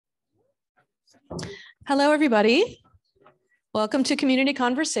Hello, everybody. Welcome to Community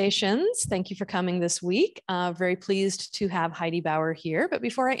Conversations. Thank you for coming this week. Very pleased to have Hiedi Bauer here. But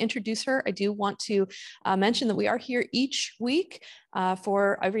before I introduce her, I do want to mention that we are here each week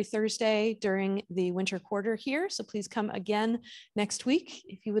for every Thursday during the winter quarter here. So please come again next week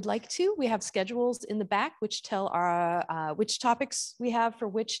if you would like to. We have schedules in the back which tell our which topics we have for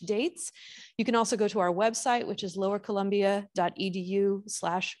which dates. You can also go to our website, which is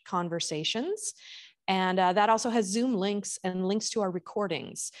lowercolumbia.edu/conversations. And that also has Zoom links and links to our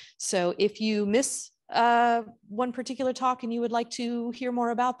recordings. So if you miss one particular talk and you would like to hear more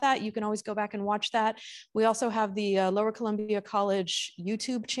about that, you can always go back and watch that. We also have the Lower Columbia College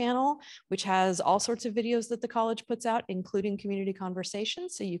YouTube channel, which has all sorts of videos that the college puts out, including community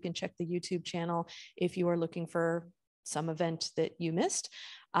conversations. So you can check the YouTube channel if you are looking for some event that you missed.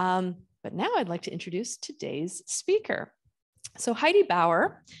 But now I'd like to introduce today's speaker. So Hiedi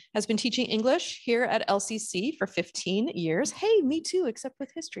Bauer has been teaching English here at LCC for 15 years. Hey, me too, except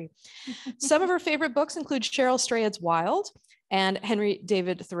with history. Some of her favorite books include Cheryl Strayed's Wild and Henry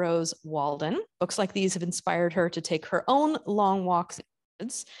David Thoreau's Walden. Books like these have inspired her to take her own long walks,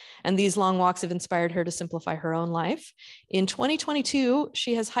 and these long walks have inspired her to simplify her own life. In 2022,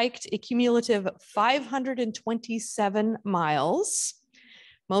 she has hiked a cumulative 527 miles,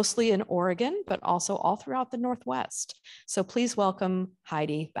 mostly in Oregon, but also all throughout the Northwest. So please welcome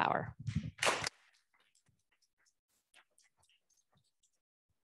Hiedi Bauer. Can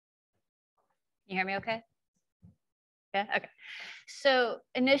you hear me okay? Yeah, okay. So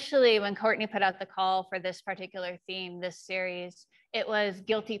initially when Courtney put out the call for this particular theme, this series, it was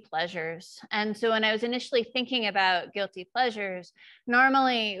guilty pleasures. And so when I was initially thinking about guilty pleasures,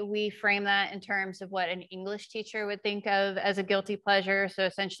 normally we frame that in terms of what an English teacher would think of as a guilty pleasure. So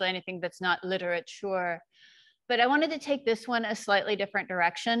essentially anything that's not literature. But I wanted to take this one a slightly different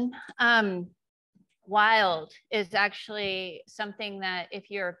direction. Wild is actually something that if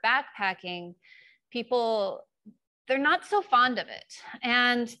you're backpacking, people, they're not so fond of it.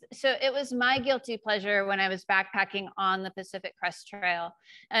 And so it was my guilty pleasure when I was backpacking on the Pacific Crest Trail.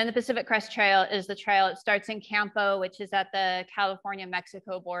 And the Pacific Crest Trail is the trail, it starts in Campo, which is at the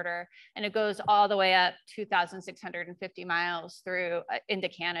California-Mexico border, and it goes all the way up 2,650 miles through into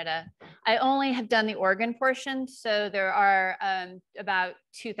Canada. I only have done the Oregon portion, so there are about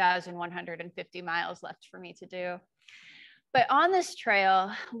 2,150 miles left for me to do. But on this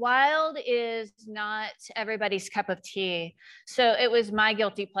trail, wild is not everybody's cup of tea. So it was my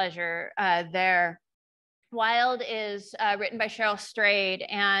guilty pleasure there. Wild is written by Cheryl Strayed,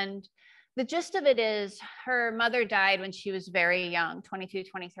 and the gist of it is her mother died when she was very young, 22,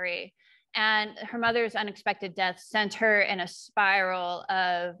 23. And her mother's unexpected death sent her in a spiral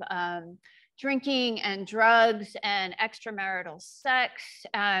of drinking and drugs and extramarital sex.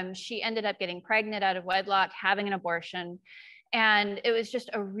 She ended up getting pregnant out of wedlock, having an abortion. And it was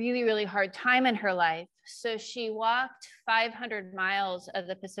just a really, really hard time in her life. So she walked 500 miles of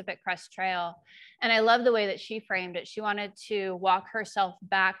the Pacific Crest Trail. And I love the way that she framed it. She wanted to walk herself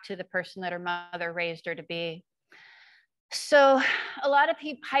back to the person that her mother raised her to be. So a lot of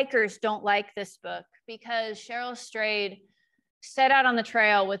hikers don't like this book because Cheryl Strayed set out on the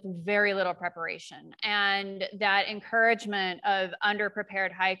trail with very little preparation, and that encouragement of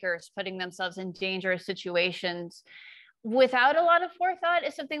underprepared hikers putting themselves in dangerous situations without a lot of forethought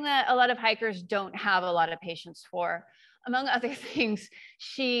is something that a lot of hikers don't have a lot of patience for. Among other things,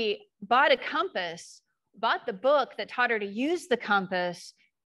 she bought a compass, bought the book that taught her to use the compass,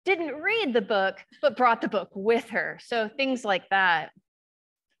 didn't read the book, but brought the book with her. So things like that.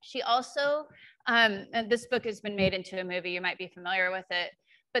 She also, and this book has been made into a movie, you might be familiar with it,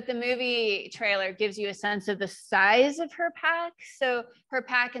 but the movie trailer gives you a sense of the size of her pack. So her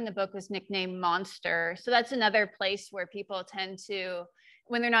pack in the book was nicknamed Monster. So that's another place where people tend to,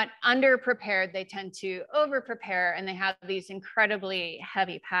 when they're not under-prepared, they tend to over-prepare, and they have these incredibly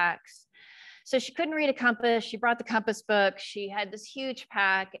heavy packs. So she couldn't read a compass. She brought the compass book. She had this huge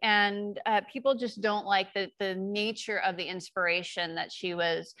pack, and people just don't like the nature of the inspiration that she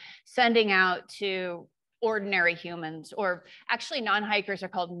was sending out to ordinary humans, or actually non-hikers are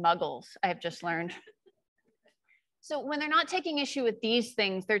called muggles, I've just learned. So when they're not taking issue with these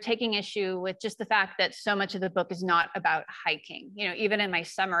things, they're taking issue with just the fact that so much of the book is not about hiking. You know, even in my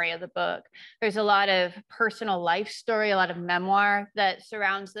summary of the book, there's a lot of personal life story, a lot of memoir that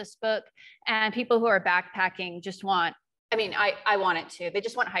surrounds this book. And people who are backpacking just want, I mean, I want it too. They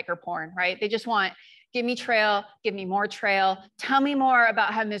just want hiker porn, right? They just want, give me trail, give me more trail. Tell me more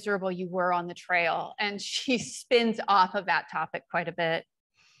about how miserable you were on the trail. And she spins off of that topic quite a bit.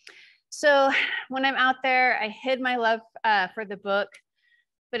 So when I'm out there, I hid my love for the book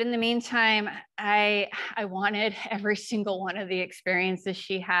But in the meantime, I wanted every single one of the experiences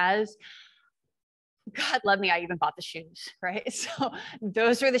she has. God love me, I even bought the shoes, right? So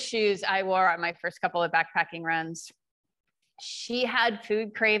those were the shoes I wore on my first couple of backpacking runs. She had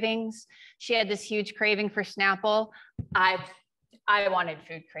food cravings. She had this huge craving for Snapple. I wanted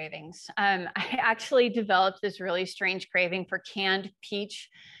food cravings. I actually developed this really strange craving for canned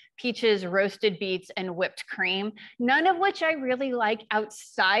peaches, roasted beets, and whipped cream. None of which I really like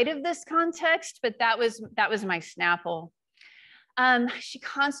outside of this context, but that was my Snapple. She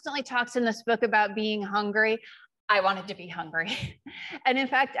constantly talks in this book about being hungry. I wanted to be hungry. And in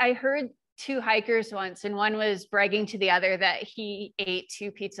fact, I heard two hikers once, and one was bragging to the other that he ate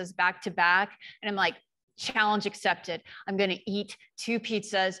 2 pizzas back to back. And I'm like, challenge accepted. I'm going to eat 2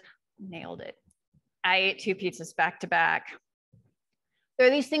 pizzas. Nailed it. I ate 2 pizzas back to back. There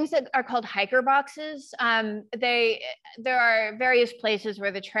are these things that are called hiker boxes. There are various places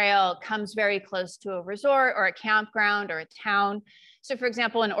where the trail comes very close to a resort or a campground or a town. So for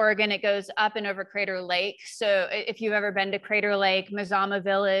example, in Oregon, it goes up and over Crater Lake. So if you've ever been to Crater Lake, Mazama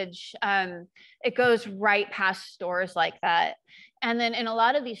Village, it goes right past stores like that. And then in a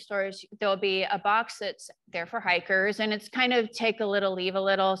lot of these stores, there'll be a box that's there for hikers, and it's kind of take a little, leave a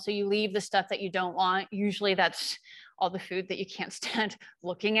little. So you leave the stuff that you don't want. Usually that's all the food that you can't stand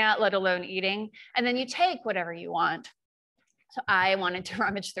looking at, let alone eating. And then you take whatever you want. So I wanted to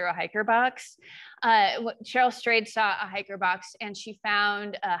rummage through a hiker box. Cheryl Strayed saw a hiker box and she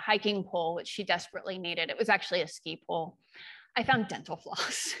found a hiking pole, which she desperately needed. It was actually a ski pole. I found dental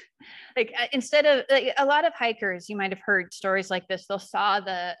floss. Instead of a lot of hikers, you might have heard stories like this. They'll saw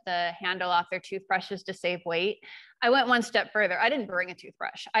the handle off their toothbrushes to save weight. I went one step further. I didn't bring a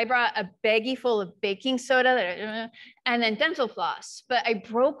toothbrush. I brought a baggie full of baking soda and then dental floss, but I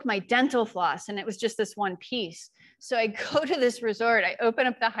broke my dental floss and it was just this one piece. So I go to this resort, I open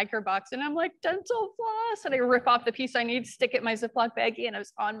up the hiker box and I'm like, dental floss, and I rip off the piece I need, stick it in my Ziploc baggie, and I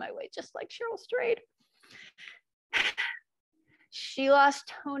was on my way, just like Cheryl Strayed. She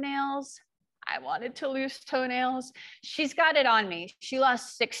lost toenails. I wanted to lose toenails. She's got it on me. She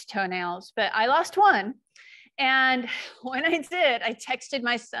lost 6 toenails, but I lost 1. And when I did, I texted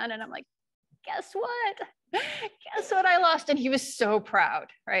my son and I'm like, guess what? Guess what I lost? And he was so proud,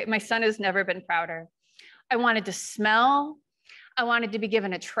 right? My son has never been prouder. I wanted to smell. I wanted to be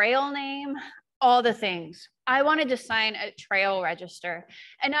given a trail name, all the things. I wanted to sign a trail register.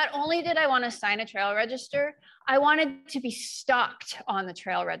 And not only did I want to sign a trail register, I wanted to be stalked on the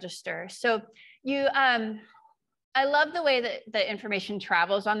trail register. So I love the way that the information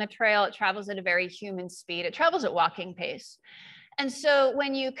travels on the trail. It travels at a very human speed. It travels at walking pace. And so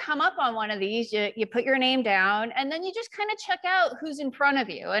when you come up on one of these, you put your name down and then you just kind of check out who's in front of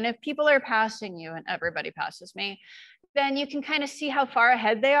you. And if people are passing you, and everybody passes me, then you can kind of see how far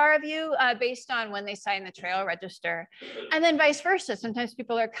ahead they are of you based on when they sign the trail register. And then vice versa. Sometimes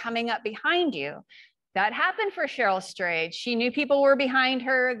people are coming up behind you. That happened for Cheryl Strayed. She knew people were behind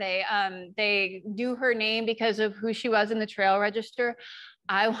her. They knew her name because of who she was in the trail register.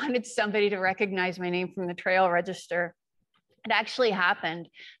 I wanted somebody to recognize my name from the trail register. It actually happened.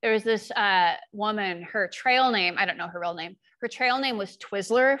 There was this woman, her trail name, I don't know her real name. Her trail name was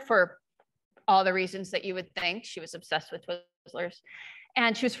Twizzler for all the reasons that you would think. She was obsessed with Twizzlers.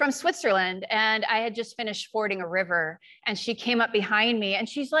 And she was from Switzerland. And I had just finished fording a river. And she came up behind me and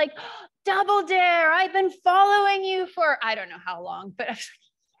she's like, Double Dare, I've been following you for, I don't know how long, but I was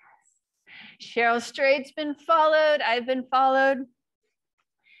like, yes, Cheryl Strayed's been followed. I've been followed.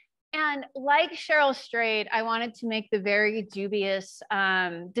 And like Cheryl Strayed, I wanted to make the very dubious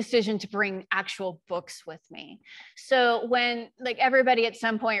decision to bring actual books with me. So when like everybody at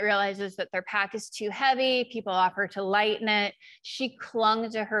some point realizes that their pack is too heavy, people offer to lighten it, she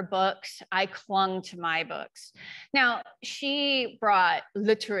clung to her books. I clung to my books. Now, she brought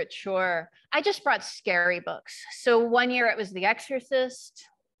literature. I just brought scary books. So one year it was The Exorcist.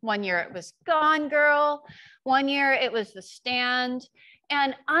 One year it was Gone Girl. One year it was The Stand.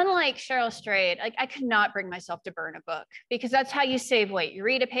 And unlike Cheryl Strayed, like I could not bring myself to burn a book because that's how you save weight. You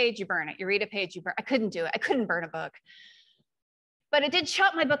read a page, you burn it. You read a page, you burn. I couldn't do it. I couldn't burn a book. But it did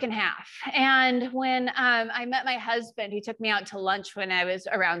chop my book in half. And when I met my husband, he took me out to lunch when I was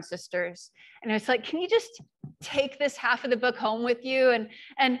around sisters. And I was like, can you just take this half of the book home with you?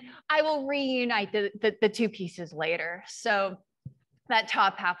 And I will reunite the 2 pieces later. So that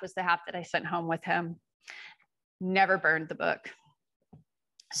top half was the half that I sent home with him. Never burned the book.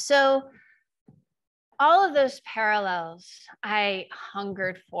 So all of those parallels I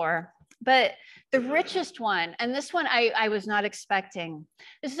hungered for. But the richest one, and this one I was not expecting,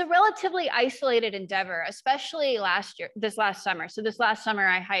 this is a relatively isolated endeavor, especially this last summer. So this last summer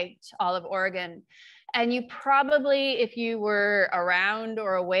I hiked all of Oregon. And you probably, if you were around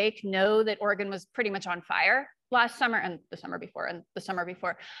or awake, know that Oregon was pretty much on fire last summer and the summer before and the summer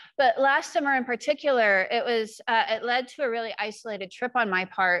before. But last summer in particular, it led to a really isolated trip on my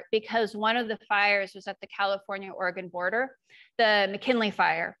part because one of the fires was at the California-Oregon border, the McKinley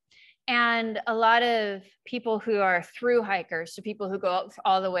fire. And a lot of people who are through hikers, so people who go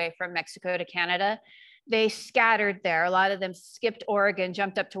all the way from Mexico to Canada, they scattered there. A lot of them skipped Oregon,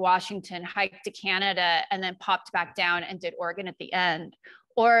 jumped up to Washington, hiked to Canada, and then popped back down and did Oregon at the end.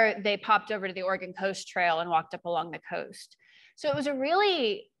 Or they popped over to the Oregon Coast Trail and walked up along the coast. So it was a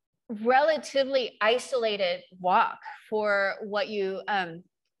really relatively isolated walk for what you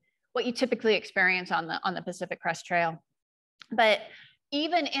typically experience on the Pacific Crest Trail. But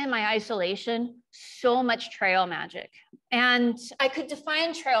even in my isolation, so much trail magic. And I could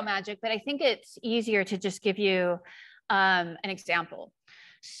define trail magic, but I think it's easier to just give you an example.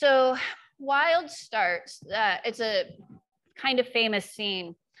 So Wild starts, it's a kind of famous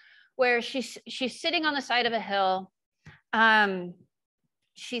scene where she's sitting on the side of a hill.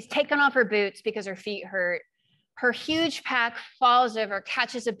 She's taken off her boots because her feet hurt. Her huge pack falls over,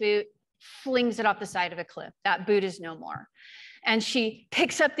 catches a boot, flings it off the side of a cliff. That boot is no more. And she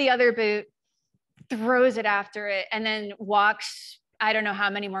picks up the other boot, throws it after it, and then walks, I don't know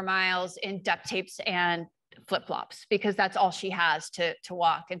how many more miles in duct tapes and flip-flops, because that's all she has to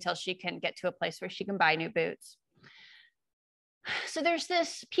walk until she can get to a place where she can buy new boots. So there's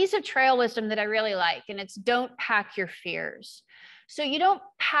this piece of trail wisdom that I really like, and it's don't pack your fears. So you don't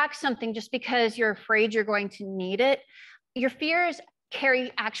pack something just because you're afraid you're going to need it. Your fears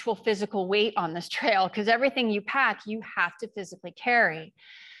carry actual physical weight on this trail because everything you pack, you have to physically carry.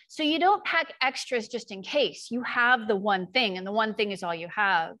 So you don't pack extras just in case. You have the one thing, and the one thing is all you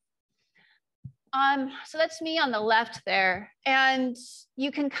have. So that's me on the left there. And you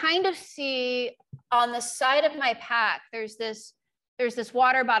can kind of see on the side of my pack, there's this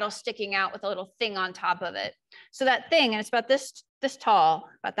water bottle sticking out with a little thing on top of it. So that thing, and it's about this tall,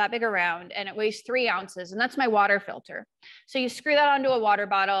 about that big around, and it weighs 3 ounces, and that's my water filter. So you screw that onto a water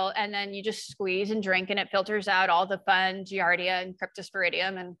bottle, and then you just squeeze and drink, and it filters out all the fun Giardia and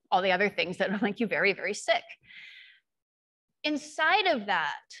cryptosporidium and all the other things that will make you very, very sick. Inside of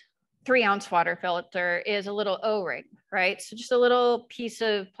that 3-ounce water filter is a little O-ring, right? So just a little piece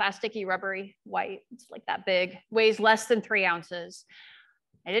of plasticky, rubbery white. It's like that big, weighs less than 3 ounces.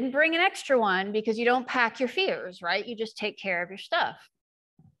 I didn't bring an extra one because you don't pack your fears, right? You just take care of your stuff.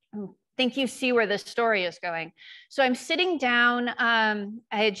 I think you see where this story is going. So I'm sitting down. I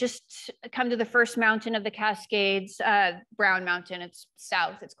had just come to the first mountain of the Cascades, Brown Mountain. It's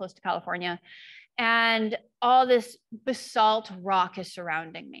south, it's close to California. And all this basalt rock is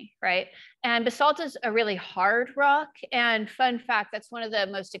surrounding me, right? And basalt is a really hard rock. And fun fact, that's one of the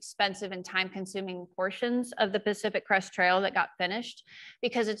most expensive and time-consuming portions of the Pacific Crest Trail that got finished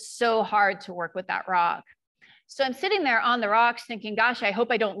because it's so hard to work with that rock. So I'm sitting there on the rocks thinking, gosh, I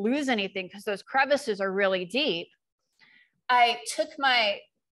hope I don't lose anything because those crevices are really deep. I took my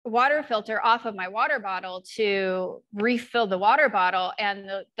water filter off of my water bottle to refill the water bottle, and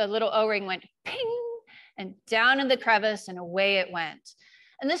the little O-ring went ping and down in the crevice, and away it went.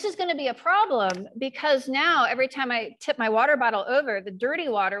 And this is going to be a problem because now every time I tip my water bottle over, the dirty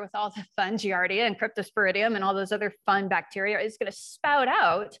water with all the fun Giardia and cryptosporidium and all those other fun bacteria is going to spout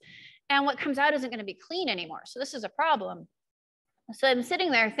out, and what comes out isn't going to be clean anymore. So this is a problem. So I'm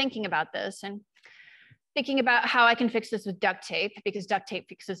sitting there thinking about this and thinking about how I can fix this with duct tape, because duct tape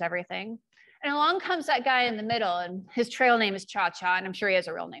fixes everything. And along comes that guy in the middle, and his trail name is Cha-Cha, and I'm sure he has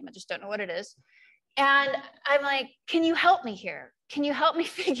a real name, I just don't know what it is. And I'm like, can you help me here? Can you help me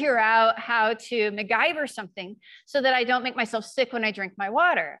figure out how to MacGyver something so that I don't make myself sick when I drink my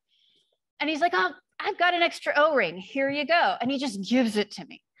water? And he's like, oh, I've got an extra O-ring, here you go. And he just gives it to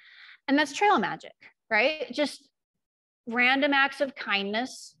me. And that's trail magic, right? Just random acts of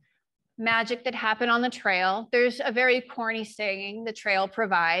kindness, magic that happen on the trail. There's a very corny saying the trail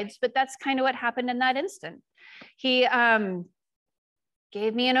provides, but that's kind of what happened in that instant. He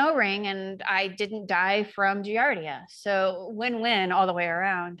gave me an O-ring and I didn't die from Giardia. So win-win all the way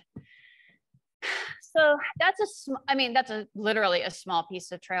around. So that's literally a small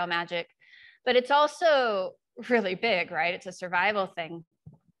piece of trail magic, but it's also really big, right? It's a survival thing.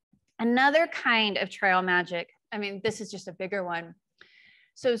 Another kind of trail magic, this is just a bigger one.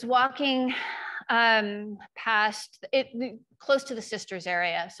 So I was walking past it, close to the Sisters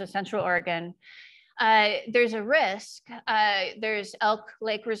area, so Central Oregon. there's a risk. There's Elk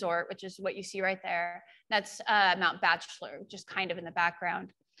Lake Resort, which is what you see right there. That's Mount Bachelor, which is kind of in the background.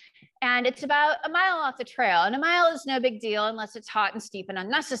 And it's about a mile off the trail. And a mile is no big deal unless it's hot and steep and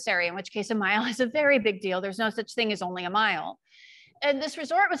unnecessary, in which case a mile is a very big deal. There's no such thing as only a mile. And this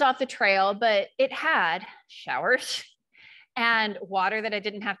resort was off the trail, but it had showers and water that I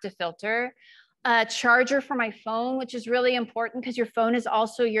didn't have to filter, a charger for my phone, which is really important because your phone is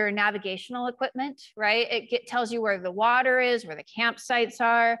also your navigational equipment, right? It tells you where the water is, where the campsites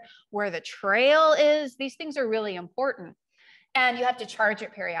are, where the trail is. These things are really important. And you have to charge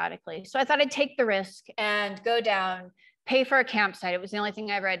it periodically. So I thought I'd take the risk and go down, pay for a campsite. It was the only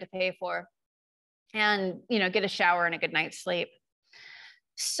thing I ever had to pay for. And, you know, get a shower and a good night's sleep.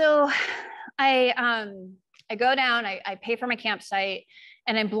 So I go down, I pay for my campsite,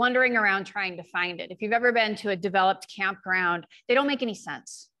 and I'm blundering around trying to find it. If you've ever been to a developed campground, they don't make any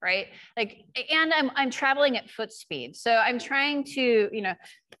sense, right? Like, and I'm traveling at foot speed. So I'm trying to, you know,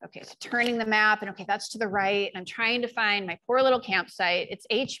 okay, so turning the map and okay, that's to the right. And I'm trying to find my poor little campsite. It's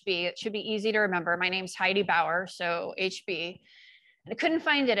HB. It should be easy to remember. My name's Hiedi Bauer, so HB. And I couldn't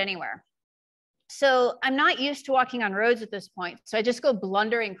find it anywhere. So I'm not used to walking on roads at this point. So I just go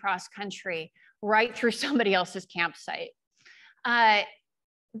blundering cross country right through somebody else's campsite.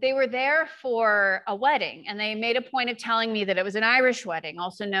 They were there for a wedding, and they made a point of telling me that it was an Irish wedding,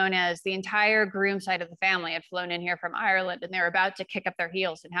 also known as the entire groom side of the family had flown in here from Ireland, and they're about to kick up their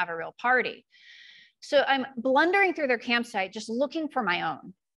heels and have a real party. So I'm blundering through their campsite, just looking for my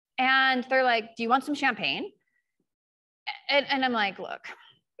own. And they're like, do you want some champagne? And I'm like, look,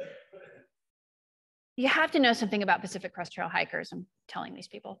 you have to know something about Pacific Crest Trail hikers. I'm telling these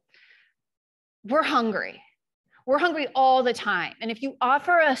people, we're hungry. We're hungry all the time. And if you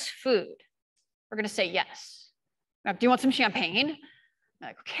offer us food, we're going to say yes. Now, do you want some champagne? I'm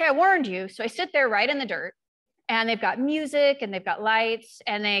like, okay, I warned you. So I sit there right in the dirt, and they've got music and they've got lights,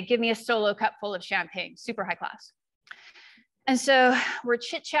 and they give me a solo cup full of champagne, super high class. And so we're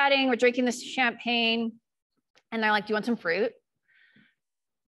chit-chatting, we're drinking this champagne, and they're like, do you want some fruit?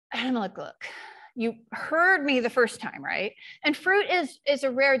 And I'm like, look, you heard me the first time, right? And fruit is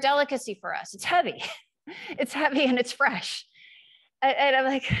a rare delicacy for us. It's heavy. It's heavy and it's fresh. And I'm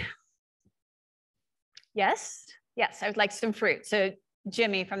like, yes, I would like some fruit. So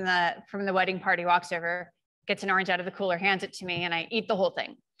Jimmy from the wedding party walks over, gets an orange out of the cooler, hands it to me, and I eat the whole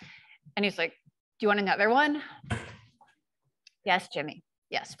thing. And he's like, do you want another one? Yes, Jimmy.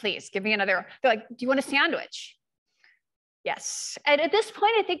 Yes, please give me another. They're like, do you want a sandwich? Yes. And at this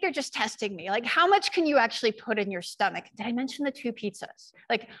point, I think they're just testing me. Like, how much can you actually put in your stomach? Did I mention the 2 pizzas?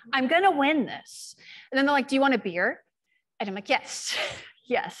 Like, I'm going to win this. And then they're like, do you want a beer? And I'm like, yes,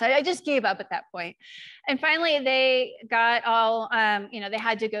 yes. I just gave up at that point. And finally, they got all, they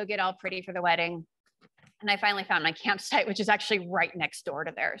had to go get all pretty for the wedding. And I finally found my campsite, which is actually right next door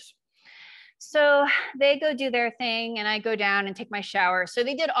to theirs. So they go do their thing, and I go down and take my shower. So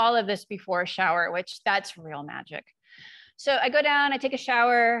they did all of this before a shower, which that's real magic. So I go down, I take a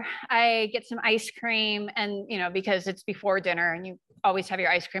shower, I get some ice cream, and, because it's before dinner and you always have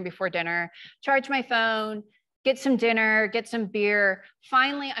your ice cream before dinner, charge my phone, get some dinner, get some beer.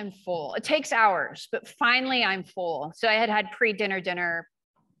 Finally, I'm full. It takes hours, but finally I'm full. So I had pre-dinner, and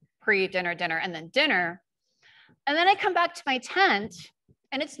then dinner. And then I come back to my tent,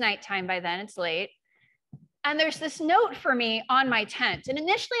 and it's nighttime by then, it's late. And there's this note for me on my tent. And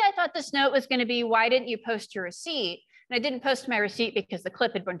initially I thought this note was going to be, why didn't you post your receipt? And I didn't post my receipt because the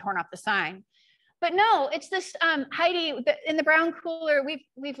clip had been torn off the sign. But no, it's this, Hiedi, in the brown cooler,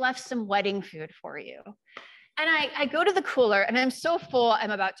 we've left some wedding food for you. And I go to the cooler, and I'm so full,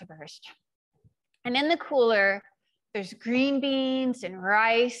 I'm about to burst. And in the cooler, there's green beans and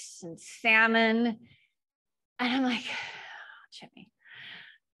rice and salmon. And I'm like, oh, Jimmy,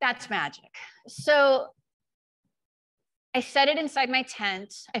 that's magic. So I set it inside my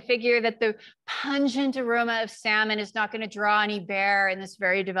tent. I figure that the pungent aroma of salmon is not going to draw any bear in this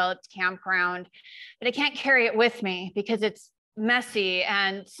very developed campground, but I can't carry it with me because it's messy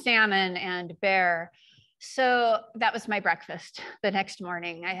and salmon and bear. So that was my breakfast the next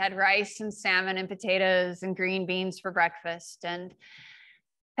morning. I had rice and salmon and potatoes and green beans for breakfast. And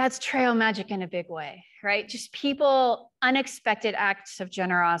that's trail magic in a big way, right? Just people, unexpected acts of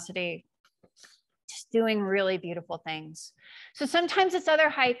generosity, just doing really beautiful things. So sometimes it's other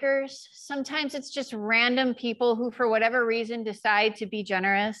hikers. Sometimes it's just random people who, for whatever reason, decide to be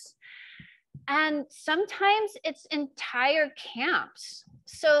generous. And sometimes it's entire camps.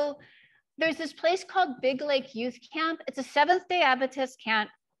 So there's this place called Big Lake Youth Camp. It's a Seventh-day Adventist camp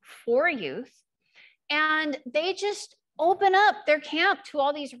for youth. And they just open up their camp to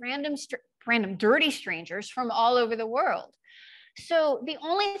all these random random dirty strangers from all over the world. So the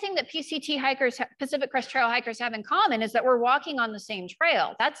only thing that PCT hikers, Pacific Crest Trail hikers have in common is that we're walking on the same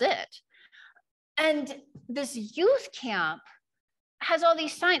trail. That's it. And this youth camp has all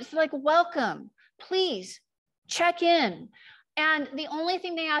these signs. They're like, welcome, please check in. And the only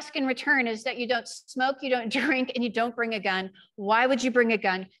thing they ask in return is that you don't smoke, you don't drink, and you don't bring a gun. Why would you bring a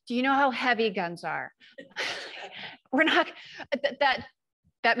gun? Do you know how heavy guns are? We're not,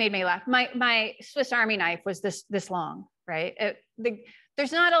 that made me laugh. My Swiss Army knife was this long, right?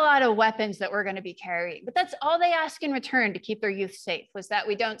 There's not a lot of weapons that we're going to be carrying, but that's all they ask in return to keep their youth safe, was that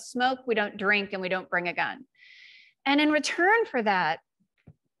we don't smoke, we don't drink, and we don't bring a gun. And in return for that,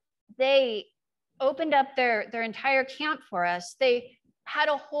 they opened up their entire camp for us. They had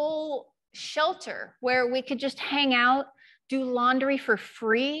a whole shelter where we could just hang out, do laundry for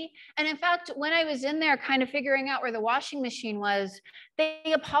free. And in fact, when I was in there kind of figuring out where the washing machine was, they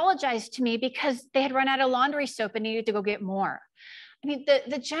apologized to me because they had run out of laundry soap and needed to go get more. I mean,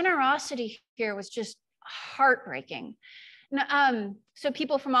 the generosity here was just heartbreaking. So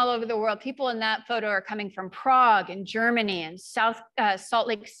people from all over the world, people in that photo are coming from Prague and Germany and Salt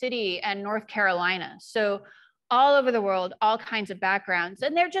Lake City and North Carolina. So all over the world, all kinds of backgrounds.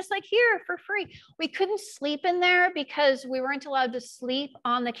 And they're just like, here for free. We couldn't sleep in there because we weren't allowed to sleep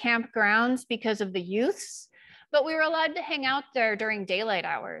on the campgrounds because of the youths, but we were allowed to hang out there during daylight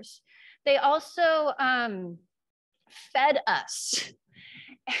hours. They also fed us.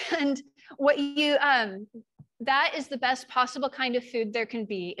 And what you, that is the best possible kind of food there can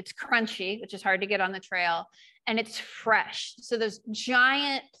be. It's crunchy, which is hard to get on the trail, and it's fresh. So those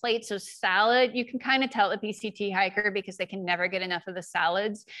giant plates of salad, you can kind of tell a PCT hiker because they can never get enough of the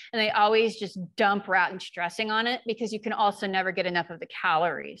salads, and they always just dump ranch dressing on it because you can also never get enough of the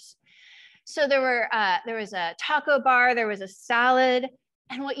calories. So there was a taco bar, there was a salad,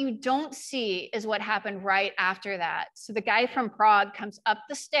 and what you don't see is what happened right after that. So the guy from Prague comes up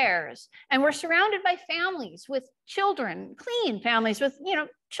the stairs, and we're surrounded by families with children, clean families with,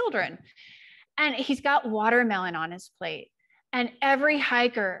 children. And he's got watermelon on his plate. And every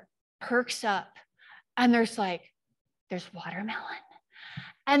hiker perks up, and there's watermelon.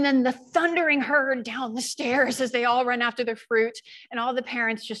 And then the thundering herd down the stairs as they all run after their fruit, and all the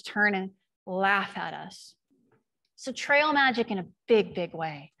parents just turn and laugh at us. So trail magic in a big, big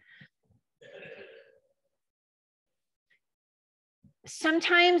way.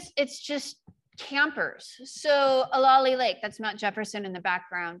 Sometimes it's just campers. So Alali Lake, that's Mount Jefferson in the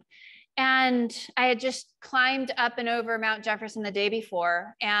background. And I had just climbed up and over Mount Jefferson the day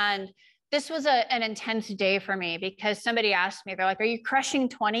before. And this was an intense day for me because somebody asked me, they're like, are you crushing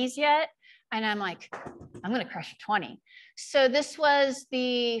 20s yet? And I'm like, I'm going to crush a 20. So this was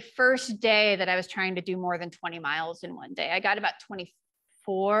the first day that I was trying to do more than 20 miles in one day. I got about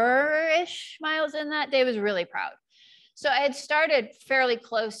 24-ish miles in that day. I was really proud. So I had started fairly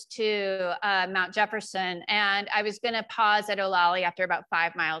close to Mount Jefferson, and I was going to pause at Olali after about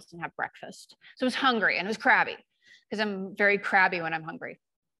 5 miles and have breakfast. So I was hungry and it was crabby because I'm very crabby when I'm hungry.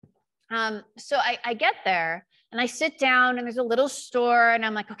 So I get there and I sit down, and there's a little store, and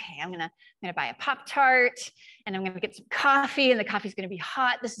I'm like, okay, I'm gonna buy a Pop-Tart, and I'm gonna get some coffee, and the coffee's gonna be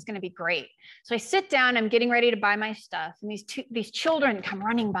hot. This is gonna be great. So I sit down, I'm getting ready to buy my stuff, and these children come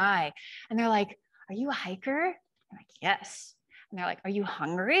running by, and they're like, are you a hiker? I'm like, yes. And they're like, are you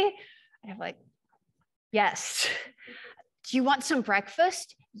hungry? And I'm like, yes. Do you want some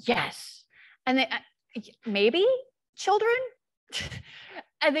breakfast? Yes. And they, maybe, children?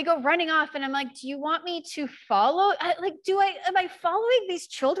 And they go running off, and I'm like, do you want me to follow? Am I following these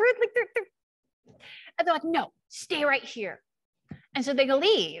children? And they're like, no, stay right here. And so they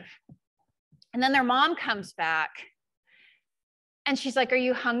leave. And then their mom comes back, and she's like, are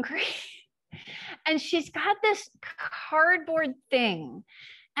you hungry? And she's got this cardboard thing,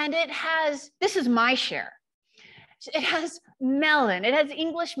 and this is my share. It has melon, it has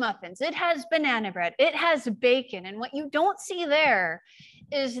English muffins, it has banana bread, it has bacon. And what you don't see there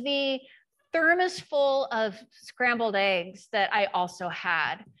is the thermos full of scrambled eggs that I also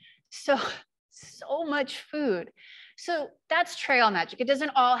had. So much food. So that's trail magic. It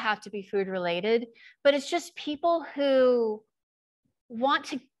doesn't all have to be food related, but it's just people who want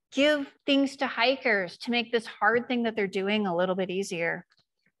to give things to hikers to make this hard thing that they're doing a little bit easier.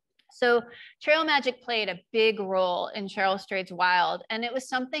 So trail magic played a big role in Cheryl Strayed's Wild. And it was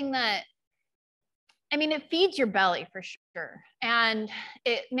something that, I mean, it feeds your belly for sure. And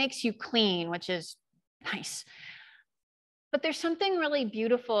it makes you clean, which is nice. But there's something really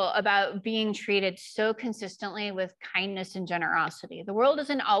beautiful about being treated so consistently with kindness and generosity. The world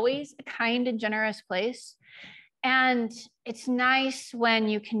isn't always a kind and generous place. And it's nice when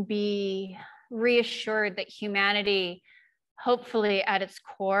you can be reassured that humanity, hopefully at its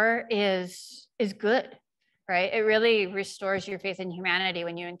core, is good, right? It really restores your faith in humanity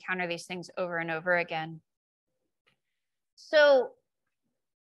when you encounter these things over and over again. So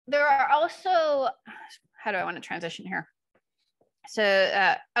there are also, how do I want to transition here?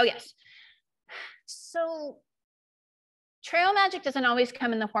 So, oh yes. So trail magic doesn't always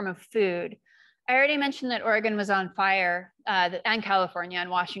come in the form of food. I already mentioned that Oregon was on fire, and California and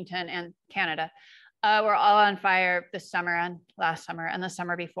Washington and Canada were all on fire this summer and last summer and the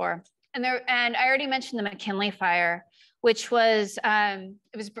summer before. And I already mentioned the McKinley fire, which was,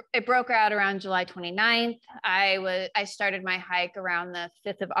 it broke out around July 29th. I started my hike around the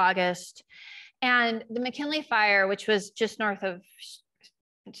 5th of August. And the McKinley fire, which was just north of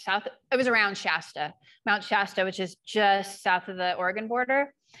it was around Shasta, Mount Shasta, which is just south of the Oregon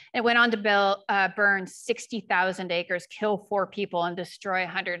border. It went on to burn 60,000 acres, kill 4 people, and destroy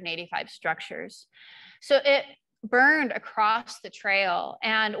 185 structures. So it burned across the trail.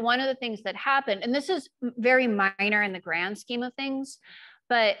 And one of the things that happened, and this is very minor in the grand scheme of things,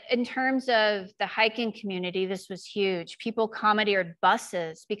 but in terms of the hiking community, this was huge. People commandeered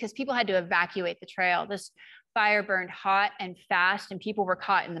buses because people had to evacuate the trail. This fire burned hot and fast, and people were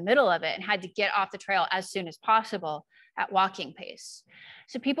caught in the middle of it and had to get off the trail as soon as possible at walking pace.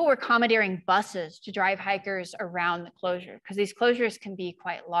 So people were commandeering buses to drive hikers around the closure because these closures can be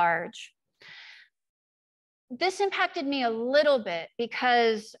quite large. This impacted me a little bit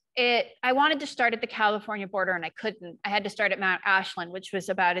because I wanted to start at the California border and I couldn't. I had to start at Mount Ashland, which was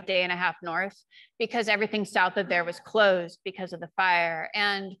about a day and a half north, because everything south of there was closed because of the fire.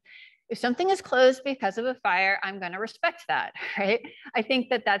 And if something is closed because of a fire, I'm going to respect that, right? I think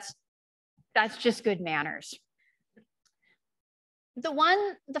that that's just good manners.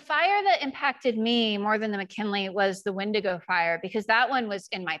 The fire that impacted me more than the McKinley was the Wendigo fire, because that one was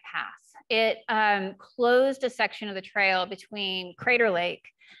in my path. It closed a section of the trail between Crater Lake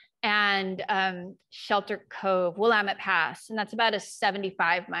and Shelter Cove, Willamette Pass, and that's about a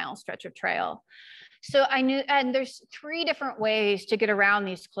 75-mile stretch of trail. So I knew, and there's 3 different ways to get around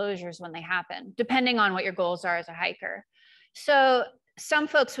these closures when they happen, depending on what your goals are as a hiker. So some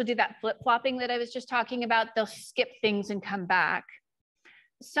folks will do that flip-flopping that I was just talking about. They'll skip things and come back.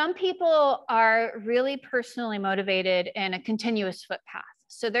 Some people are really personally motivated in a continuous footpath.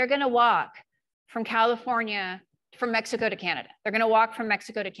 So they're going to walk from Mexico to Canada. They're going to walk from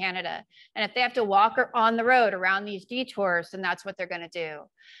Mexico to Canada. And if they have to walk on the road around these detours, then that's what they're going to do.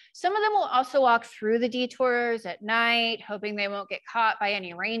 Some of them will also walk through the detours at night, hoping they won't get caught by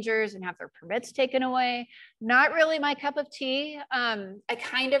any rangers and have their permits taken away. Not really my cup of tea. I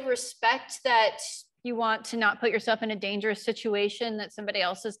kind of respect that you want to not put yourself in a dangerous situation that somebody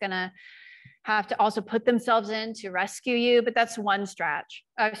else is going to have to also put themselves in to rescue you, but that's one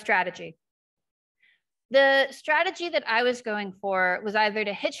strategy. The strategy that I was going for was either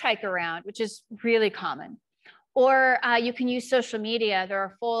to hitchhike around, which is really common, or you can use social media. There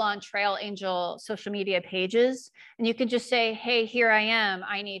are full-on Trail Angel social media pages, and you can just say, hey, here I am,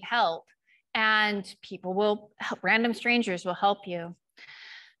 I need help. And people will help, random strangers will help you.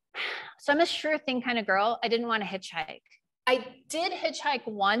 So I'm a sure thing kind of girl. I didn't want to hitchhike. I did hitchhike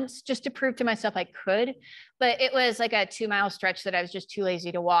once just to prove to myself I could, but it was like a 2-mile stretch that I was just too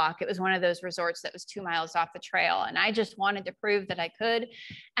lazy to walk. It was one of those resorts that was 2 miles off the trail, and I just wanted to prove that I could.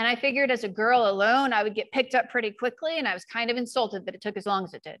 And I figured as a girl alone, I would get picked up pretty quickly, and I was kind of insulted that it took as long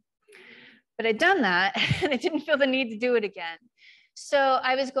as it did. But I'd done that, and I didn't feel the need to do it again. So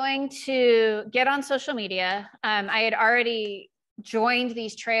I was going to get on social media. I had already joined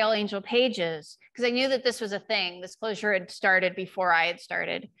these Trail Angel pages because I knew that this was a thing. This closure had started before I had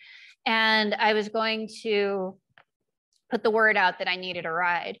started. And I was going to put the word out that I needed a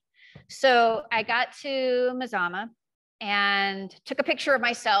ride. So I got to Mazama and took a picture of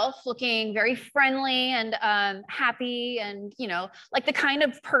myself looking very friendly and happy and, you know, like the kind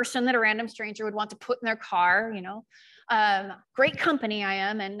of person that a random stranger would want to put in their car, you know. Great company I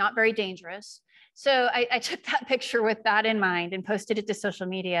am and not very dangerous. So I took that picture with that in mind and posted it to social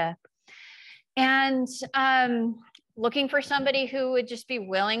media. And looking for somebody who would just be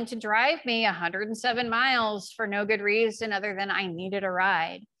willing to drive me 107 miles for no good reason other than I needed a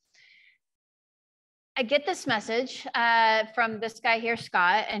ride. I get this message from this guy here,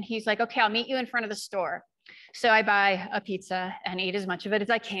 Scott, and he's like, okay, I'll meet you in front of the store. So I buy a pizza and eat as much of it as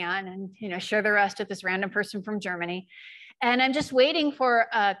I can and, you know, share the rest with this random person from Germany. And I'm just waiting for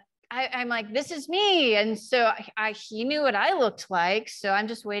I'm like, this is me. And so he knew what I looked like. So I'm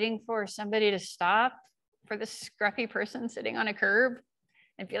just waiting for somebody to stop for this scruffy person sitting on a curb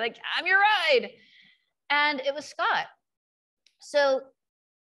and be like, I'm your ride. And it was Scott. So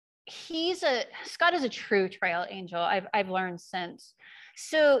Scott is a true trail angel. I've learned since.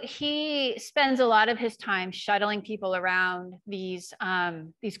 So he spends a lot of his time shuttling people around these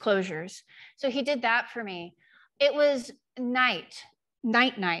closures. So he did that for me. It was night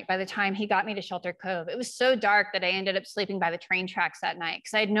by the time he got me to Shelter Cove. It was so dark that I ended up sleeping by the train tracks that night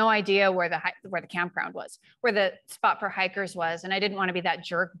because I had no idea where the campground was, where the spot for hikers was. And I didn't want to be that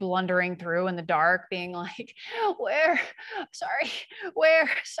jerk blundering through in the dark, being like, where?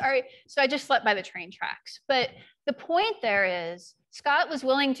 Sorry. So I just slept by the train tracks. But the point there is, Scott was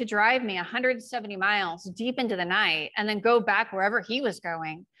willing to drive me 170 miles deep into the night and then go back wherever he was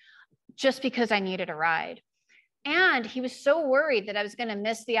going just because I needed a ride. And he was so worried that I was going to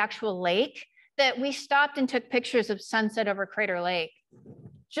miss the actual lake that we stopped and took pictures of sunset over Crater Lake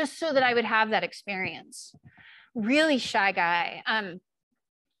just so that I would have that experience. Really shy guy.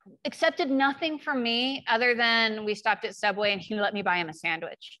 Accepted nothing from me other than we stopped at Subway and he let me buy him a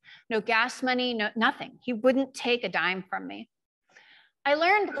sandwich. No gas money, nothing. He wouldn't take a dime from me. I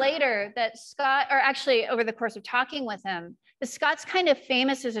learned later that Scott, or actually over the course of talking with him, that Scott's kind of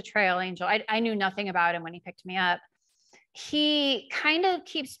famous as a trail angel. I knew nothing about him when he picked me up. He kind of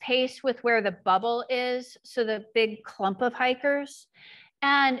keeps pace with where the bubble is, so the big clump of hikers.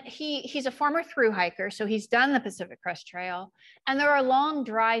 And he's a former through hiker, so he's done the Pacific Crest Trail. And there are long,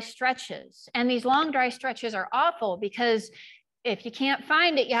 dry stretches. And these long, dry stretches are awful because if you can't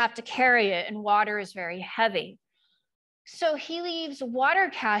find it, you have to carry it, and water is very heavy. So he leaves water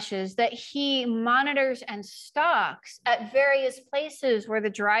caches that he monitors and stocks at various places where the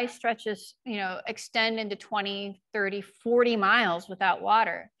dry stretches, extend into 20, 30, 40 miles without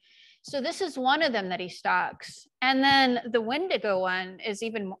water. So this is one of them that he stocks. And then the Wendigo one is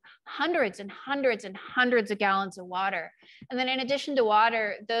even hundreds and hundreds and hundreds of gallons of water. And then in addition to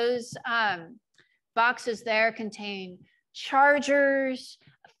water, those boxes there contain chargers,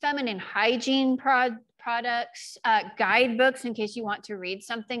 feminine hygiene products, guidebooks in case you want to read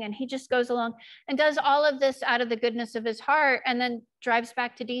something. And he just goes along and does all of this out of the goodness of his heart and then drives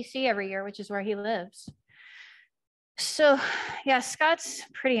back to DC every year, which is where he lives. So yeah, Scott's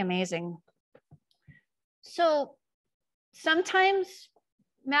pretty amazing. So sometimes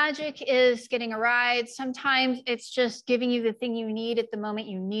magic is getting a ride. Sometimes it's just giving you the thing you need at the moment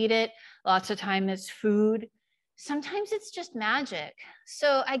you need it. Lots of time it's food. Sometimes it's just magic.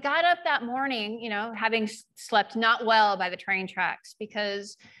 So I got up that morning, having slept not well by the train tracks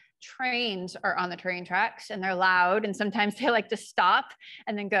because trains are on the train tracks and they're loud. And sometimes they like to stop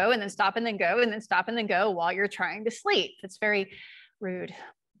and then go and then stop and then go and then stop and then go while you're trying to sleep. It's very rude.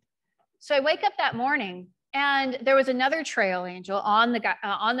 So I wake up that morning and there was another trail angel on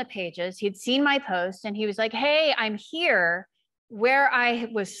the pages. He'd seen my post and he was like, hey, I'm here where I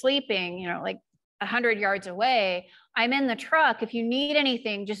was sleeping, like 100 yards away. I'm in the truck. If you need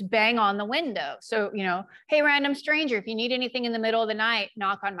anything, just bang on the window. So, hey, random stranger, if you need anything in the middle of the night,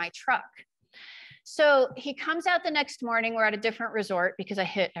 knock on my truck. So he comes out the next morning. We're at a different resort because I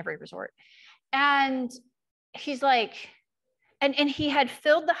hit every resort. And he's like, and he had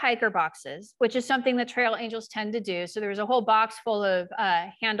filled the hiker boxes, which is something that trail angels tend to do. So there was a whole box full of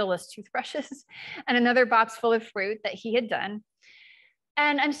handleless toothbrushes and another box full of fruit that he had done.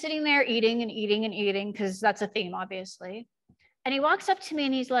 And I'm sitting there eating and eating and eating because that's a theme, obviously. And he walks up to me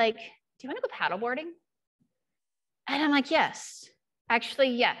and he's like, do you want to go paddleboarding? And I'm like, yes.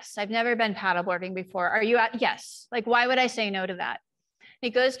 Actually, yes. I've never been paddleboarding before. Are you at? Yes. Like, why would I say no to that? He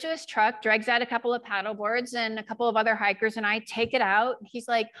goes to his truck, drags out a couple of paddle boards and a couple of other hikers, and I take it out. He's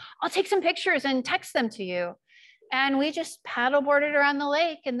like, I'll take some pictures and text them to you. And we just paddleboarded around the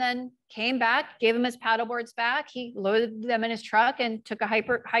lake and then came back, gave him his paddle boards back. He loaded them in his truck and took a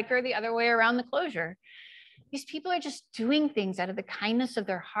hiker the other way around the closure. These people are just doing things out of the kindness of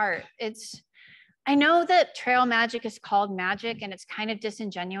their heart. I know that trail magic is called magic and it's kind of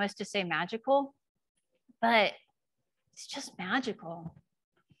disingenuous to say magical, but it's just magical.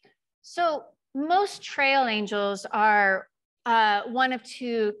 So most trail angels are one of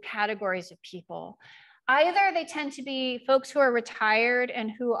two categories of people. Either they tend to be folks who are retired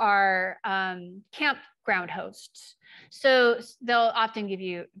and who are campground hosts. So they'll often give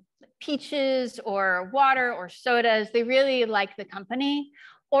you peaches or water or sodas. They really like the company.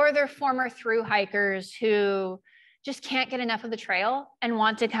 Or they're former through hikers who just can't get enough of the trail and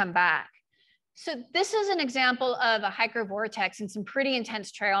want to come back. So this is an example of a hiker vortex and some pretty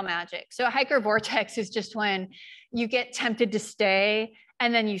intense trail magic. So a hiker vortex is just when you get tempted to stay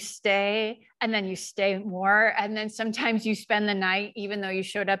and then you stay and then you stay more. And then sometimes you spend the night, even though you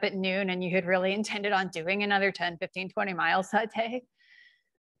showed up at noon and you had really intended on doing another 10, 15, 20 miles that day.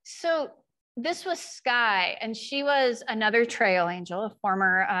 So this was Sky, and she was another trail angel, a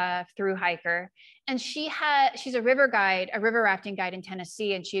former through hiker. And she's a river guide, a river rafting guide in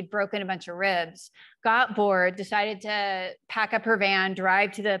Tennessee, and she had broken a bunch of ribs, got bored, decided to pack up her van,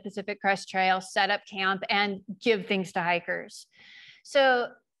 drive to the Pacific Crest Trail, set up camp, and give things to hikers. So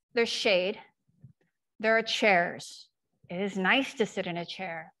there's shade, there are chairs. It is nice to sit in a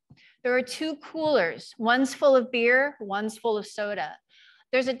chair. There are 2 coolers, one's full of beer, one's full of soda.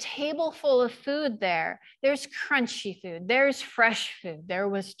 There's a table full of food there. There's crunchy food. There's fresh food. There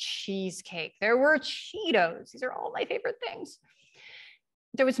was cheesecake. There were Cheetos. These are all my favorite things.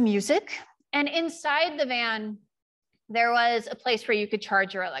 There was music. And inside the van, there was a place where you could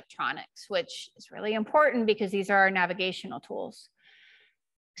charge your electronics, which is really important because these are our navigational tools.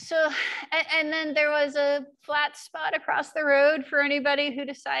 So, and then there was a flat spot across the road for anybody who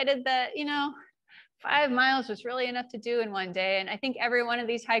decided that, 5 miles was really enough to do in one day. And I think every one of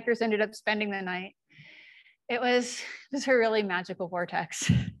these hikers ended up spending the night. It was a really magical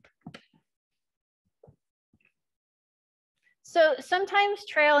vortex. So sometimes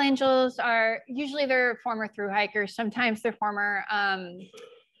trail angels usually they're former through hikers. Sometimes they're former,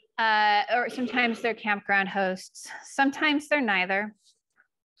 or sometimes they're campground hosts. Sometimes they're neither.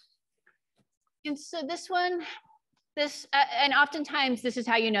 And so and oftentimes this is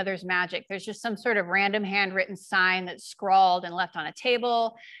how you know there's magic. There's just some sort of random handwritten sign that's scrawled and left on a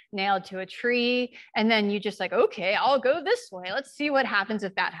table, nailed to a tree. And then you just like, okay, I'll go this way. Let's see what happens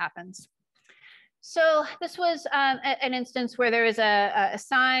if that happens. So this was an instance where there was a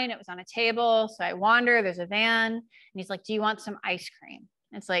sign, it was on a table. So I wander, there's a van, and he's like, do you want some ice cream?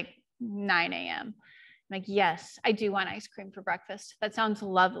 It's like 9 a.m. I'm like, yes, I do want ice cream for breakfast. That sounds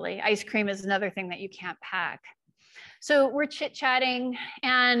lovely. Ice cream is another thing that you can't pack. So we're chit-chatting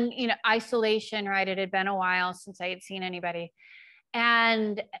and, isolation, right? It had been a while since I had seen anybody.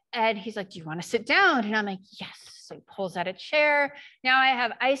 And he's like, do you want to sit down? And I'm like, yes. So he pulls out a chair. Now I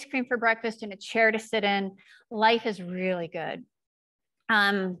have ice cream for breakfast and a chair to sit in. Life is really good.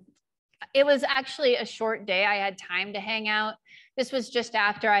 It was actually a short day. I had time to hang out. This was just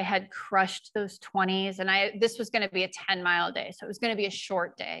after I had crushed those 20s, and this was going to be a 10-mile day. So it was going to be a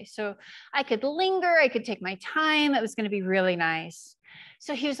short day. So I could linger, I could take my time. It was going to be really nice.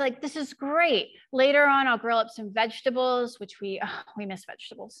 So he was like, this is great. Later on, I'll grill up some vegetables, which we miss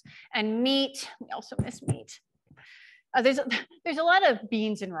vegetables, and meat. We also miss meat. There's a lot of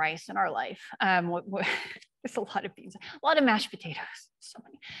beans and rice in our life. There's a lot of beans, a lot of mashed potatoes,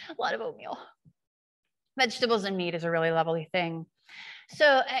 a lot of oatmeal. Vegetables and meat is a really lovely thing.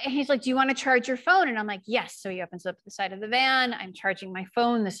 So he's like, do you want to charge your phone? And I'm like, yes. So he opens up the side of the van. I'm charging my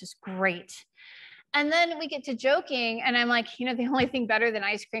phone. This is great. And then we get to joking. And I'm like, the only thing better than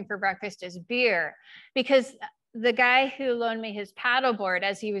ice cream for breakfast is beer. Because the guy who loaned me his paddleboard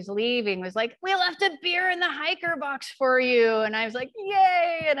as he was leaving was like, we left a beer in the hiker box for you. And I was like,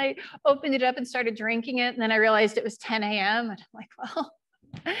 yay. And I opened it up and started drinking it. And then I realized it was 10 a.m. And I'm like, well,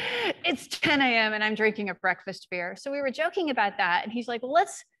 it's 10 a.m. and I'm drinking a breakfast beer. So we were joking about that. And he's like, well,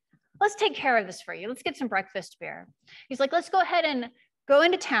 let's take care of this for you. Let's get some breakfast beer. He's like, let's go ahead and go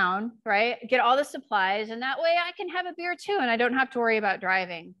into town, right? Get all the supplies. And that way I can have a beer too. And I don't have to worry about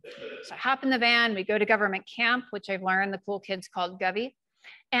driving. So I hop in the van, we go to government camp, which I've learned the cool kids called Govey.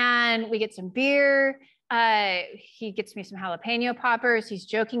 And we get some beer. He gets me some jalapeno poppers. He's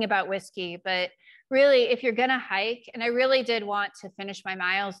joking about whiskey, but really, if you're gonna hike, and I really did want to finish my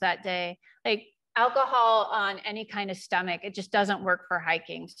miles that day, like alcohol on any kind of stomach, it just doesn't work for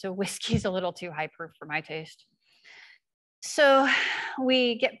hiking. So whiskey's a little too high proof for my taste. So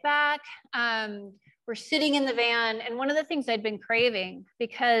we get back, we're sitting in the van, and one of the things I'd been craving,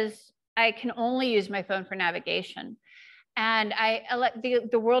 because I can only use my phone for navigation, and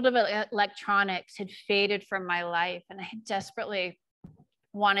the world of electronics had faded from my life, and I had desperately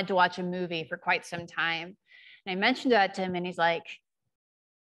wanted to watch a movie for quite some time. And I mentioned that to him, and he's like,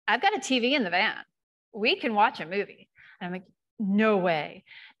 I've got a TV in the van. We can watch a movie. And I'm like, no way.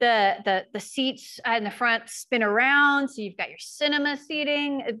 The seats in the front spin around, so you've got your cinema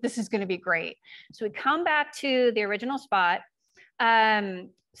seating. This is going to be great. So we come back to the original spot,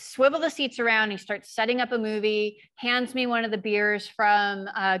 swivel the seats around. He starts setting up a movie, hands me one of the beers from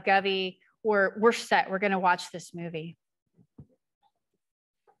Govey. We're set. We're going to watch this movie.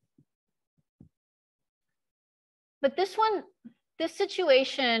 But this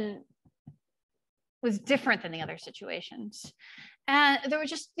situation was different than the other situations. And there were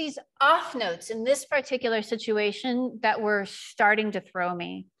just these off notes in this particular situation that were starting to throw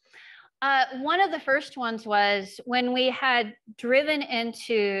me. One of the first ones was when we had driven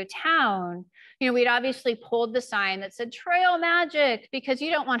into town, you know, we'd obviously pulled the sign that said trail magic, because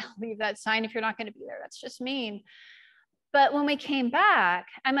you don't want to leave that sign if you're not going to be there. That's just mean. But when we came back,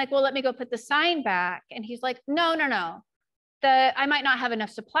 I'm like, well, let me go put the sign back. And he's like, no, no, no. I might not have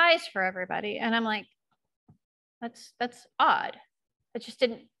enough supplies for everybody. And I'm like, that's odd. It just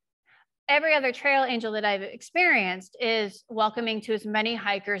didn't. Every other trail angel that I've experienced is welcoming to as many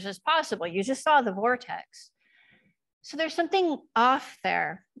hikers as possible. You just saw the vortex. So there's something off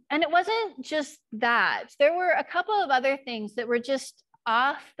there. And it wasn't just that. There were a couple of other things that were just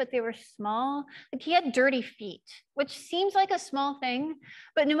off, but they were small. Like he had dirty feet, which seems like a small thing,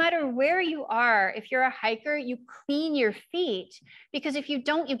 but no matter where you are, if you're a hiker, you clean your feet, because if you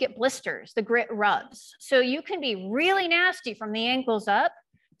don't, you get blisters, the grit rubs. So you can be really nasty from the ankles up,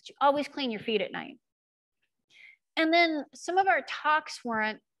 but you always clean your feet at night. And then some of our talks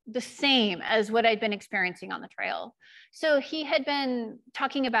weren't the same as what I'd been experiencing on the trail. So he had been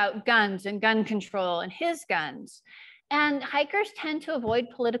talking about guns and gun control and his guns. And hikers tend to avoid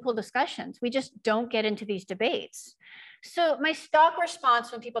political discussions. We just don't get into these debates. So my stock response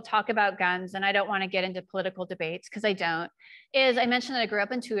when people talk about guns, and I don't want to get into political debates because I don't, is I mentioned that I grew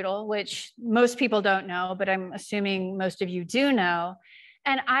up in Tootle, which most people don't know, but I'm assuming most of you do know.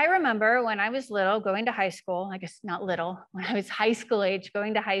 And I remember when I was little going to high school, I guess not little, when I was high school age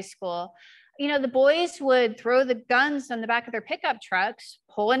going to high school, you know, the boys would throw the guns on the back of their pickup trucks,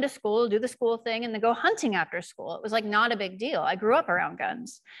 pull into school, do the school thing, and then go hunting after school. It was like not a big deal. I grew up around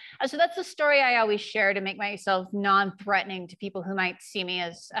guns. So that's the story I always share to make myself non-threatening to people who might see me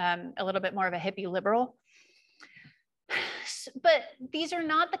as a little bit more of a hippie liberal. But these are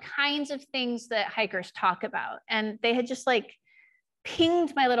not the kinds of things that hikers talk about. And they had just like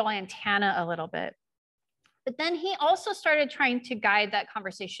pinged my little antenna a little bit. But then he also started trying to guide that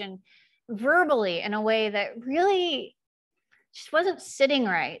conversation verbally in a way that really just wasn't sitting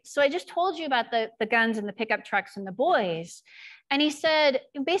right. So I just told you about the guns and the pickup trucks and the boys. And he said,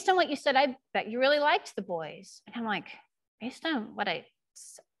 based on what you said, I bet you really liked the boys. And I'm like, based on what I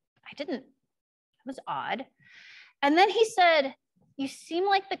didn't, it was odd. And then he said, you seem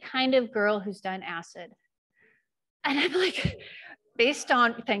like the kind of girl who's done acid. And I'm like, based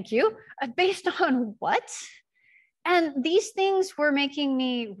on, thank you, based on what? And these things were making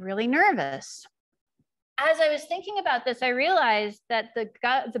me really nervous. As I was thinking about this, I realized that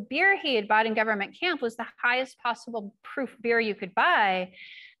the beer he had bought in government camp was the highest possible proof beer you could buy.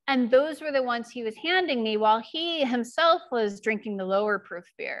 And those were the ones he was handing me while he himself was drinking the lower proof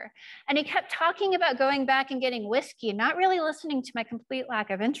beer. And he kept talking about going back and getting whiskey and not really listening to my complete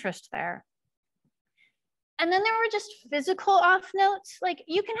lack of interest there. And then there were just physical off notes. Like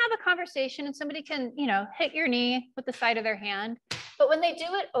you can have a conversation and somebody can, you know, hit your knee with the side of their hand. But when they do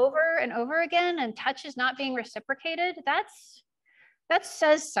it over and over again and touch is not being reciprocated, that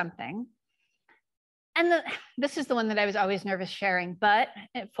says something. And this is the one that I was always nervous sharing, but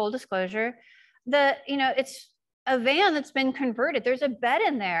full disclosure, it's a van that's been converted. There's a bed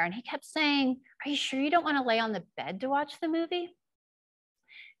in there. And he kept saying, are you sure you don't want to lay on the bed to watch the movie?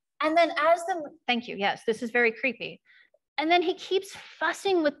 And then thank you, yes, this is very creepy. And then he keeps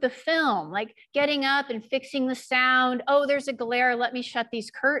fussing with the film, like getting up and fixing the sound. Oh, there's a glare, let me shut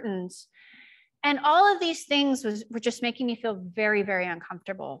these curtains. And all of these things were just making me feel very, very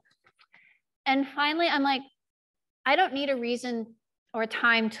uncomfortable. And finally, I'm like, I don't need a reason or a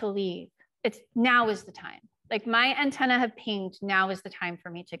time to leave. Now is the time. Like my antenna have pinged, now is the time for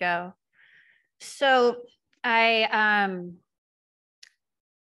me to go. So I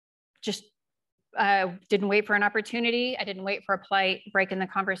just didn't wait for an opportunity. I didn't wait for a polite break in the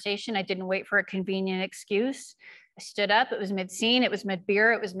conversation. I didn't wait for a convenient excuse. I stood up, it was mid-scene, it was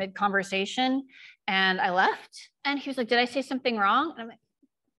mid-beer, it was mid-conversation, and I left. And he was like, did I say something wrong? And I'm like,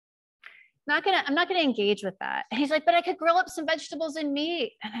 I'm not gonna engage with that. And he's like, but I could grill up some vegetables and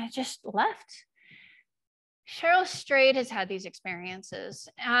meat. And I just left. Cheryl Strayed has had these experiences.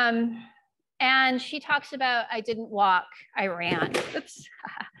 And she talks about, I didn't walk, I ran. Oops.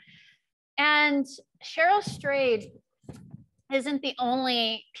 And Cheryl Strayed isn't the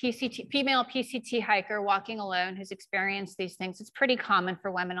only female PCT hiker walking alone who's experienced these things. It's pretty common for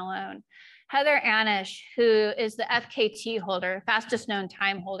women alone. Heather Anish, who is the FKT holder, fastest known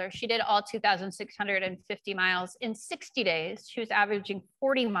time holder, she did all 2,650 miles in 60 days. She was averaging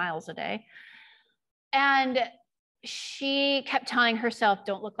 40 miles a day. And she kept telling herself,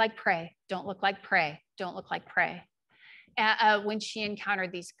 don't look like prey, don't look like prey, don't look like prey. When she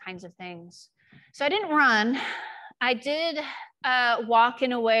encountered these kinds of things. So I didn't run. I did walk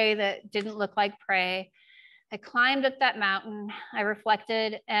in a way that didn't look like prey. I climbed up that mountain, I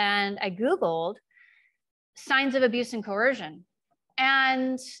reflected, and I Googled signs of abuse and coercion.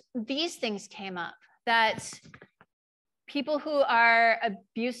 And these things came up, that people who are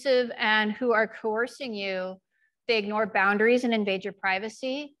abusive and who are coercing you, they ignore boundaries and invade your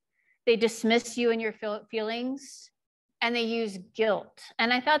privacy. They dismiss you and your feelings, and they use guilt.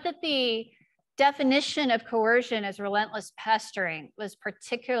 And I thought that the definition of coercion as relentless pestering was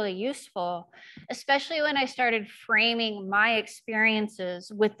particularly useful, especially when I started framing my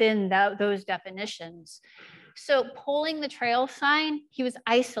experiences within those definitions. So pulling the trail sign, he was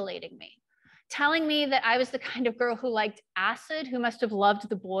isolating me, telling me that I was the kind of girl who liked acid, who must have loved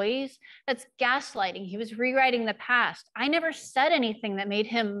the boys. That's gaslighting. He was rewriting the past. I never said anything that made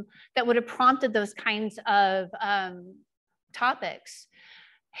him, that would have prompted those kinds of topics.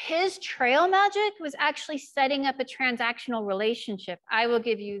 His trail magic was actually setting up a transactional relationship. I will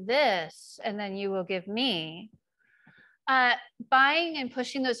give you this, and then you will give me. Buying and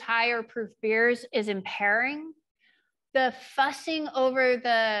pushing those higher proof beers is impairing. The fussing over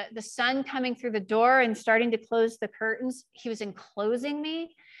the sun coming through the door and starting to close the curtains, he was enclosing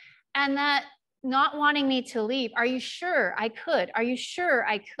me. And that not wanting me to leave. Are you sure I could? Are you sure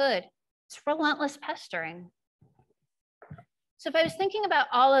I could? It's relentless pestering. So if I was thinking about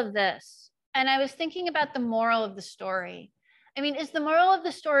all of this, and I was thinking about the moral of the story, I mean, is the moral of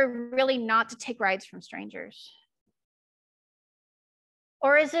the story really not to take rides from strangers?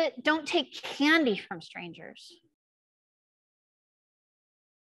 Or is it don't take candy from strangers?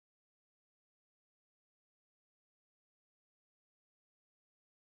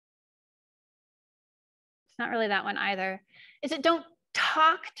 It's not really that one either. Is it don't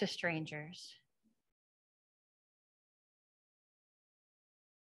talk to strangers?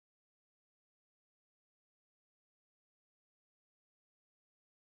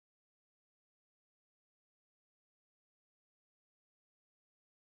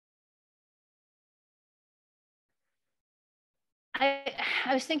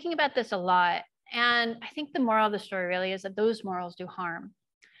 I was thinking about this a lot, and I think the moral of the story really is that those morals do harm,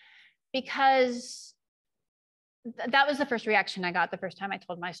 because that was the first reaction I got the first time I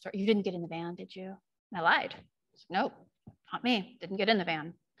told my story. You didn't get in the van, did you? And I lied. Nope, not me. Didn't get in the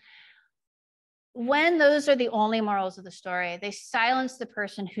van. When those are the only morals of the story, they silence the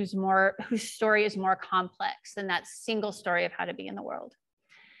person whose story is more complex than that single story of how to be in the world.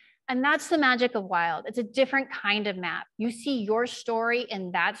 And that's the magic of Wild. It's a different kind of map. You see your story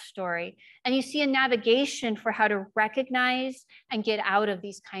in that story, and you see a navigation for how to recognize and get out of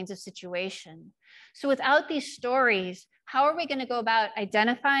these kinds of situations. So without these stories, how are we going to go about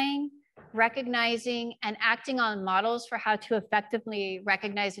identifying, recognizing, and acting on models for how to effectively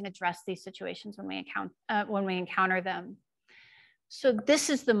recognize and address these situations when we encounter them? So this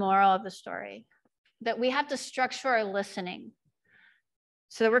is the moral of the story, that we have to structure our listening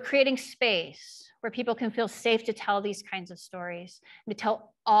so that we're creating space where people can feel safe to tell these kinds of stories and to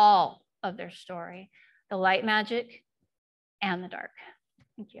tell all of their story, the light magic and the dark.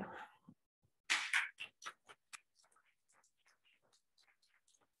 Thank you.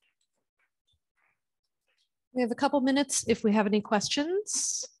 We have a couple minutes if we have any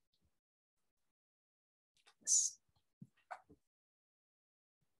questions. Yes.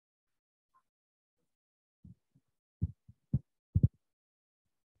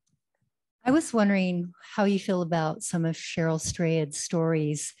 I was wondering how you feel about some of Cheryl Strayed's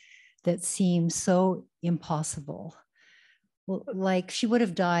stories that seem so impossible. Well, like she would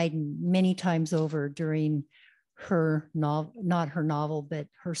have died many times over during her novel, not her novel, but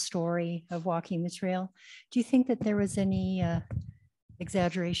her story of walking the trail. Do you think that there was any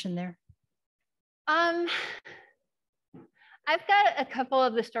exaggeration there? I've got a couple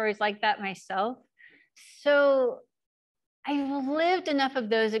of the stories like that myself. So I've lived enough of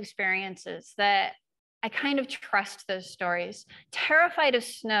those experiences that I kind of trust those stories. Terrified of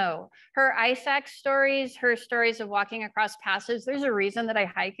snow, her ice axe stories, her stories of walking across passes. There's a reason that I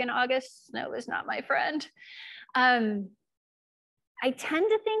hike in August. Snow is not my friend. I tend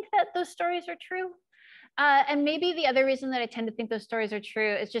to think that those stories are true. And maybe the other reason that I tend to think those stories are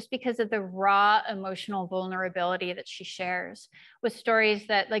true is just because of the raw emotional vulnerability that she shares with stories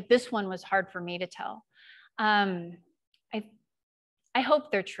that, like this one, was hard for me to tell. I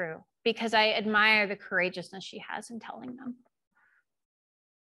hope they're true because I admire the courageousness she has in telling them.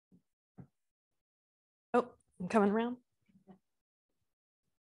 Oh, I'm coming around.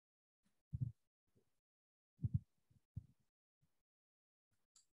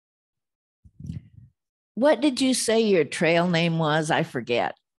 What did you say your trail name was? I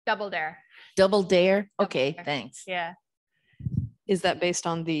forget. Double Dare. Double Dare? Okay, Dare. thanks. Yeah. Is that based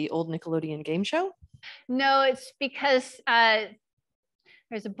on the old Nickelodeon game show? No, it's because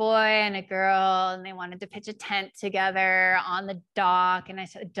there's a boy and a girl, and they wanted to pitch a tent together on the dock. And I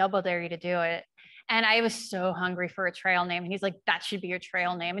said, double dare you to do it. And I was so hungry for a trail name. And he's like, that should be your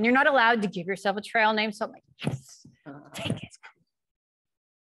trail name. And you're not allowed to give yourself a trail name. So I'm like, yes, take it.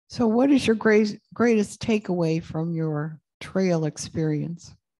 So what is your greatest takeaway from your trail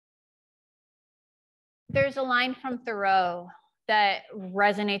experience? There's a line from Thoreau that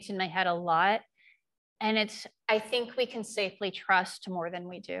resonates in my head a lot. And it's, I think we can safely trust more than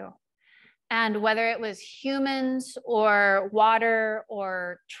we do. And whether it was humans or water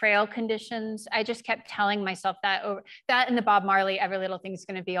or trail conditions, I just kept telling myself that, that and the Bob Marley, every little thing's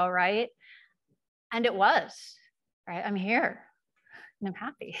going to be all right. And it was, right? I'm here and I'm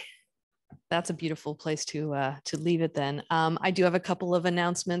happy. That's a beautiful place to leave it then. I do have a couple of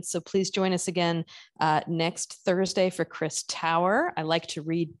announcements, so please join us again next Thursday for Crest Tower. I like to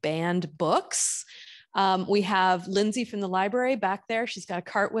read banned books. We have Lindsay from the library back there. She's got a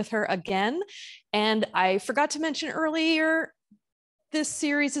cart with her again. And I forgot to mention earlier, this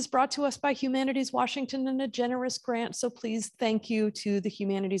series is brought to us by Humanities Washington and a generous grant. So please thank you to the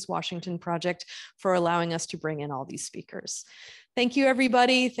Humanities Washington Project for allowing us to bring in all these speakers. Thank you,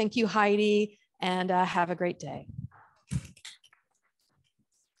 everybody. Thank you, Heidi, and have a great day.